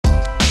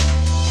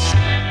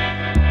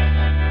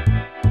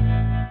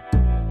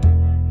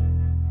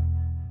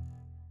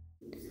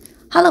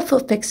Hello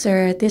Foot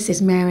Fixer, this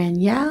is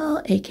Marian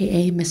Yao,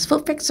 aka Miss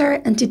Foot Fixer,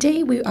 and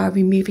today we are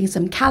removing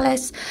some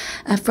callus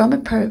from a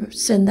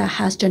person that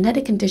has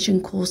genetic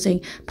condition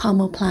causing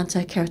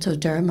palmar-plantar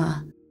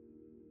keratoderma.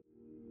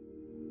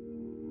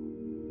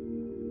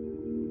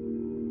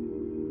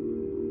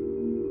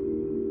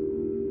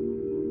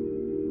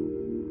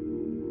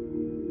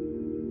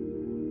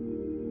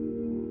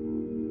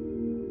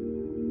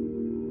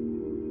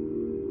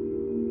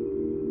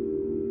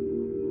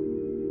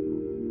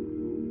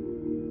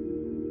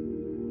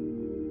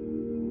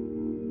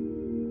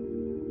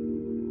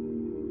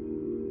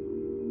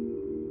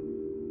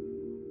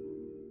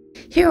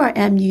 Here I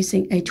am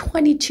using a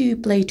 22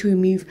 blade to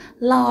remove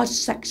large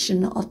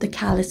section of the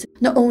callus.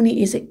 Not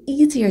only is it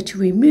easier to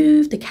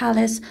remove the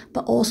callus,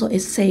 but also it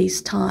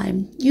saves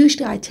time.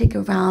 Usually I take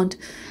around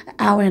an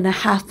hour and a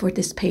half for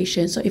this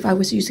patient. So if I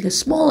was using a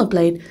smaller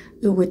blade,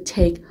 it would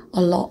take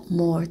a lot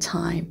more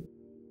time.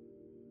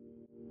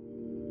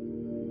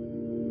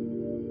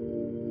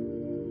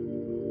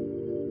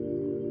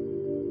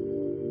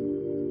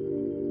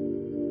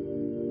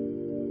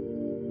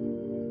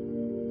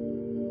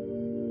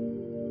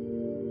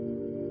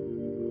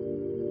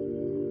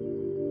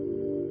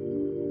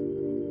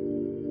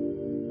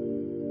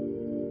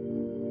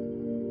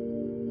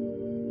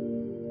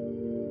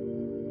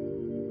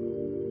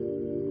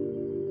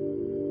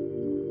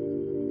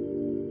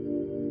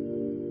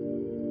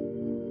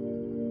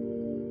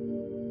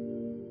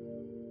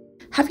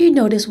 Have you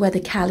noticed where the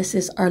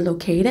calluses are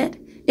located?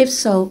 If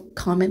so,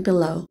 comment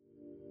below.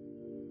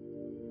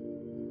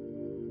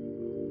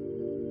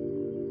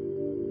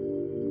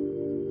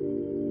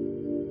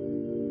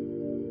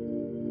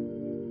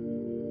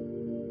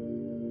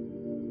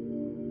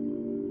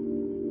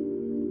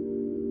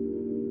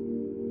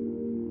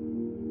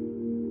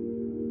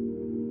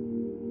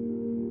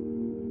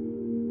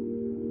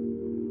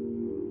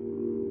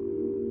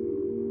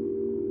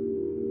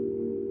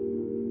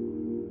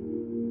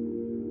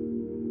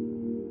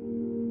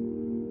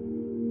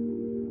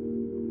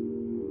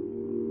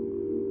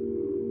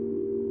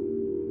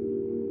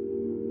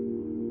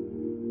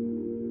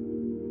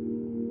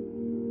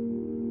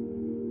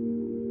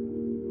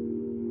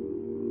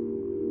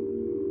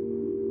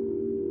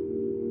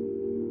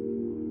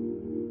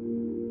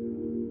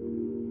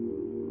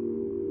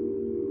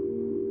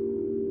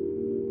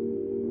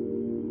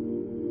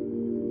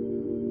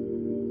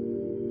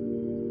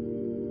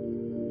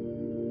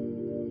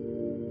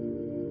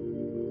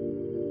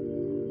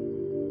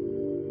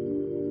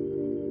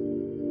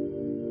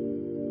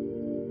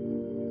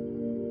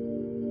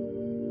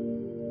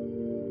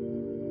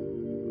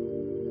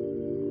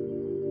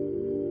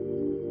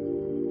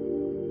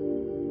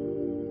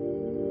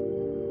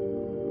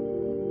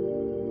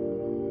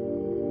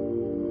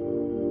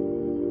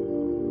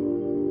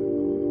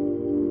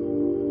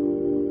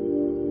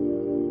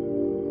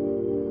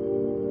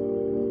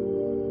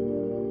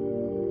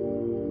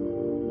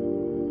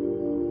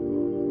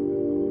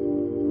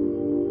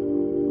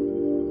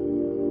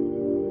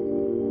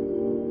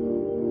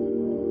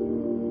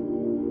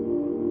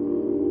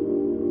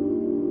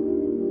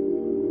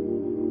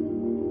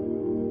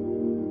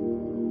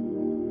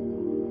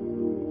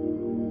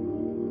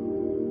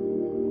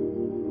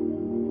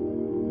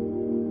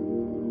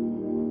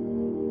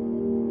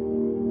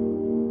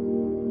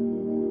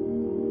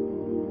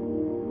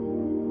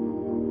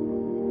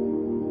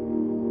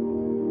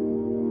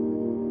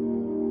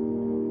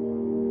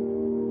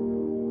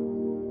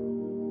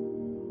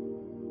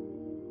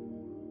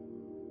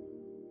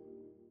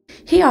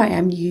 Here I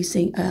am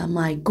using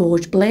my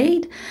Gorge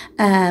blade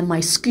and my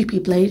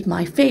Scoopy blade,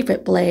 my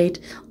favorite blade,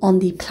 on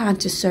the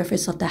plantar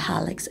surface of the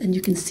hallux, and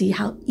you can see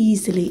how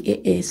easily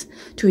it is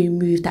to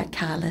remove that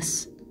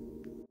callus.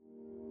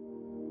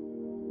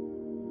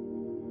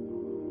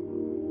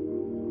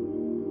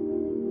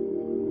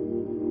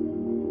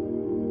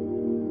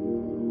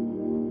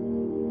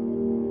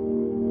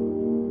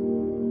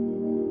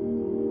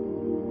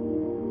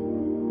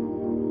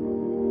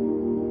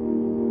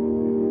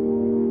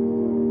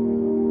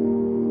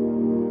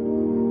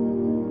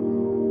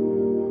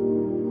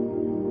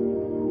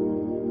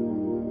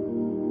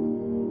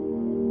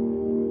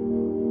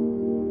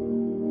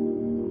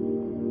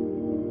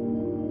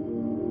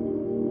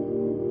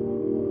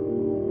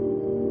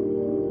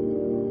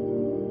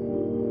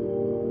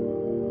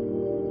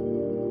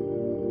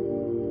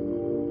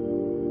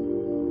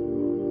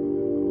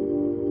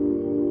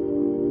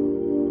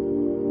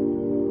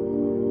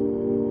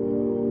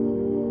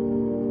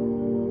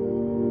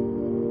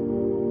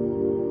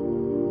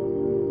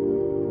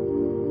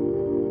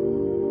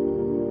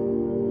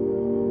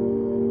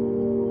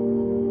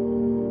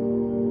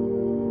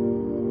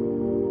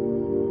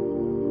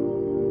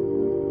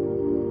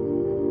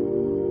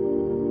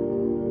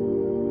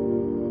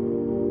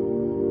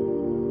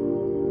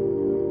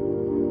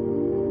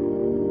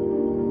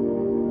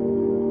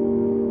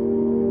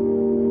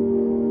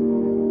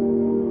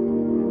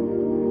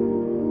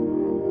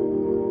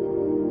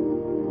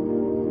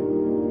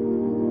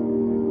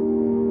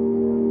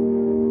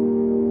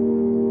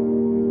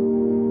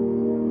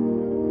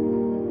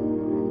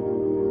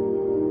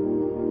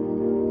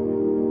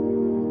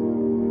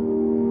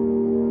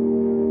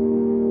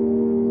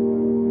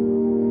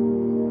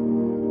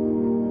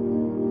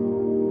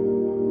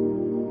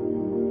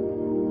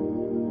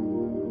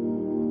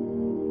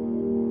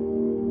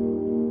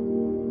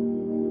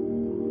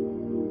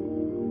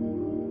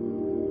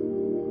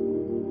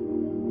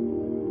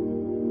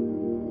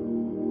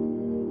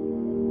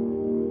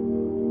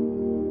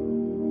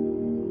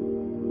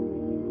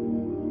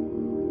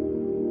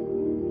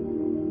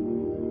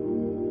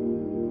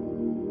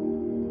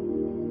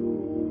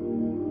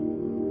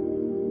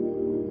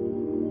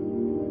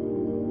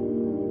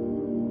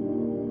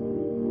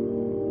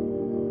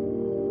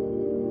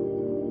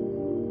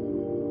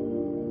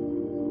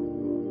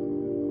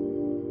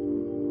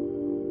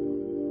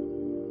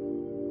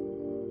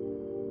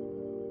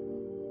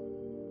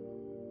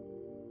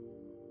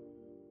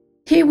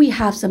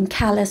 have some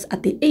callus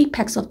at the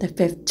apex of the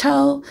fifth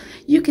toe.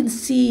 You can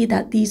see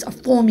that these are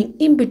forming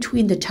in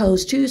between the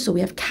toes too, so we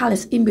have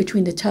callus in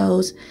between the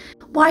toes.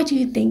 Why do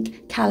you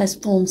think callus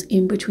forms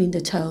in between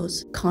the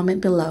toes?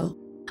 Comment below.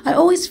 I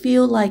always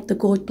feel like the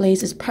Gorge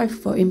Blaze is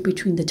perfect for in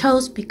between the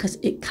toes because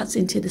it cuts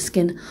into the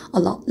skin a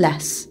lot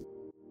less.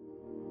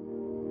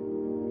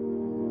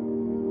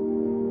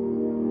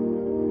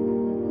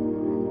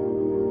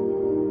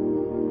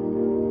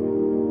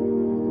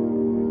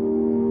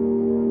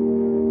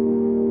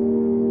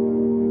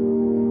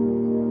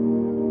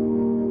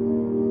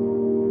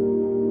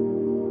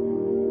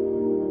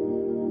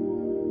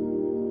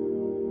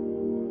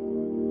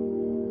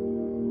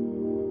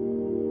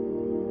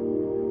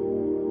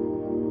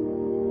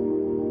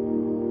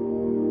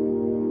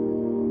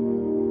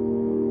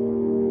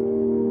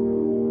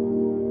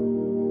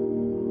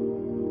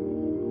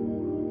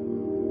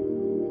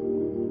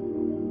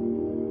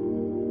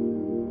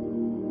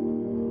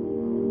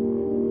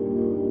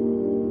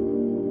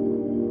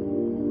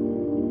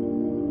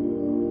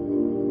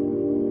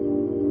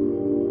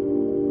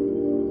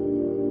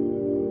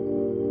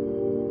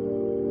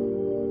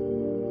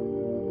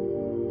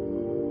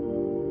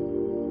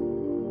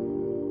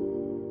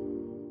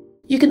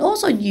 You can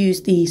also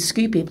use the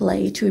Scoopy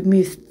blade to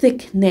remove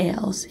thick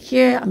nails.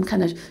 Here I'm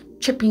kind of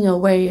chipping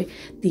away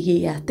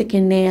the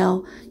thickened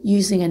nail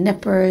using a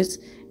nippers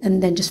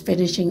and then just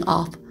finishing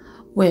off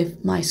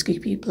with my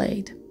Scoopy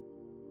blade.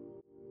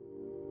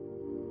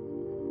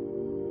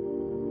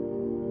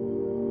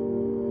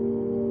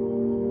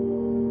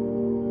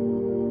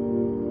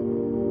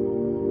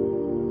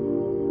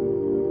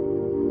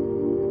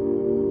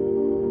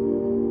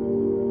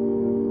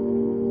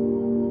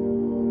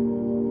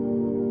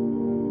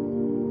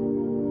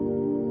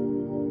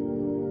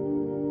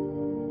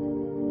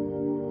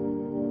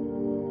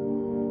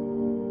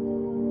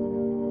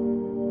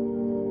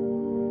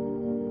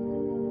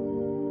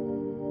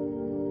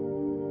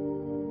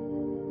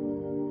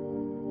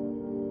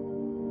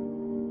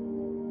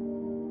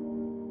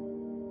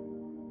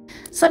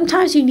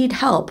 Sometimes you need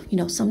help,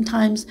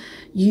 sometimes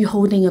you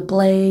holding a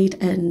blade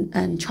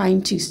and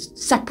trying to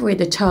separate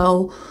the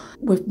toe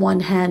with one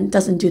hand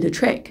doesn't do the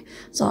trick.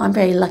 So I'm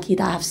very lucky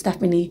that I have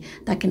Stephanie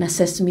that can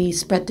assist me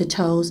spread the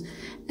toes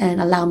and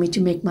allow me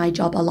to make my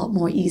job a lot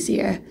more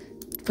easier.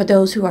 For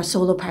those who are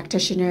solo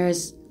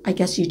practitioners, I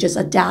guess you just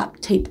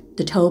adapt, tape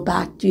the toe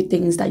back, do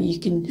things that you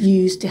can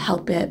use to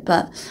help it.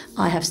 But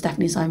I have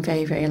Stephanie, so I'm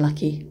very, very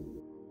lucky.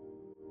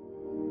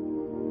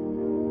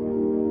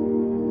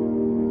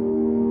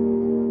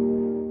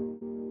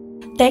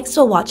 Thanks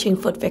for watching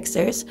Foot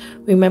Fixers.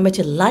 Remember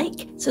to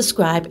like,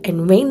 subscribe,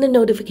 and ring the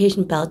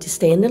notification bell to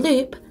stay in the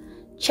loop.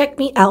 Check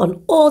me out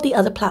on all the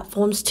other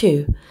platforms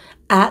too,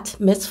 at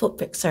Miss Foot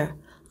Fixer.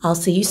 I'll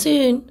see you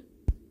soon.